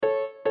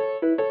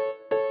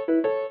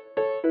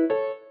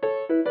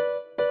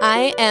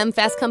I am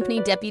Fast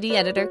Company Deputy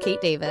Editor Kate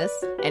Davis.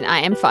 And I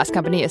am Fast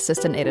Company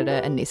Assistant Editor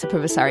Anissa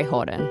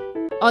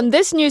Purvasari-Horden. On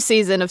this new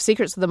season of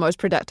Secrets of the Most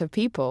Productive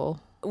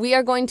People, we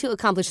are going to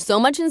accomplish so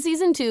much in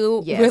season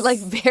 2. Yes. We're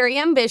very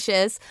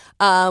ambitious.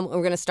 We're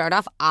going to start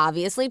off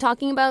obviously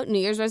talking about New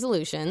Year's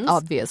resolutions.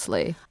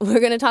 Obviously. We're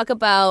going to talk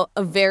about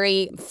a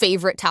very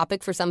favorite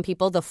topic for some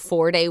people, the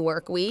 4-day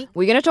work week.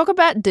 We're going to talk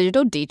about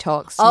digital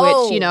detox,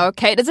 which,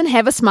 Kate doesn't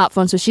have a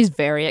smartphone, so she's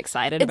very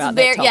excited about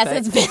that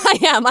topic. Yes,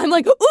 I am. I'm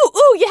like,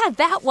 ooh, yeah,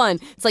 that one.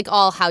 It's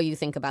all how you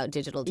think about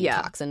digital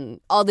detox and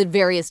all the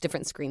various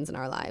different screens in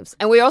our lives.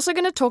 And we're also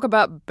going to talk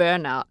about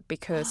burnout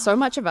because so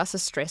much of us are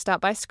stressed out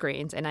by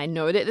screens. And I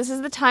know that this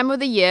is the time of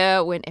the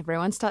year when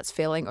everyone starts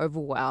feeling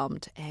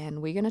overwhelmed.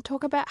 And we're going to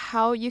talk about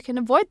how you can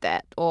avoid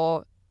that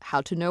or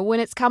how to know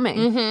when it's coming.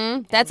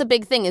 Mm-hmm. That's a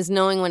big thing, is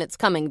knowing when it's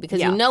coming, because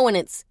you know when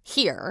it's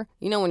here.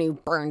 You know when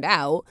you've burned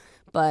out,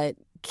 but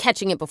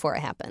catching it before it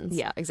happens.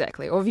 Yeah,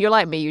 exactly. Or if you're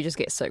like me, you just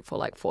get sick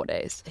for 4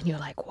 days. And you're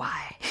like,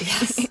 why?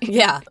 Yes.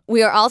 Yeah.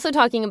 We are also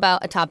talking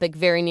about a topic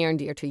very near and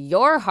dear to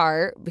your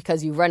heart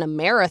because you run a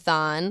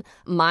marathon,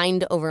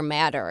 mind over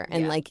matter.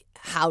 And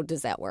how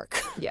does that work?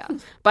 Yeah.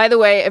 By the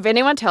way, if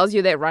anyone tells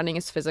you that running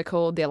is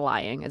physical, they're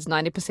lying. It's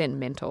 90%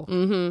 mental.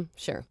 Mm-hmm.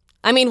 Sure.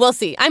 I mean, we'll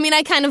see. I mean,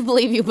 I kind of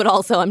believe you, but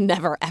also I'm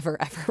never,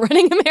 ever, ever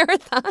running a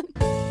marathon.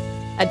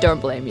 I don't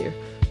blame you.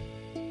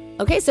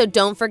 Okay, so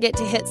don't forget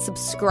to hit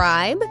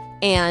subscribe,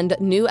 and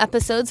new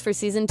episodes for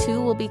season 2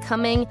 will be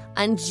coming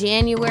on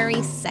January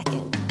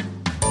 2nd.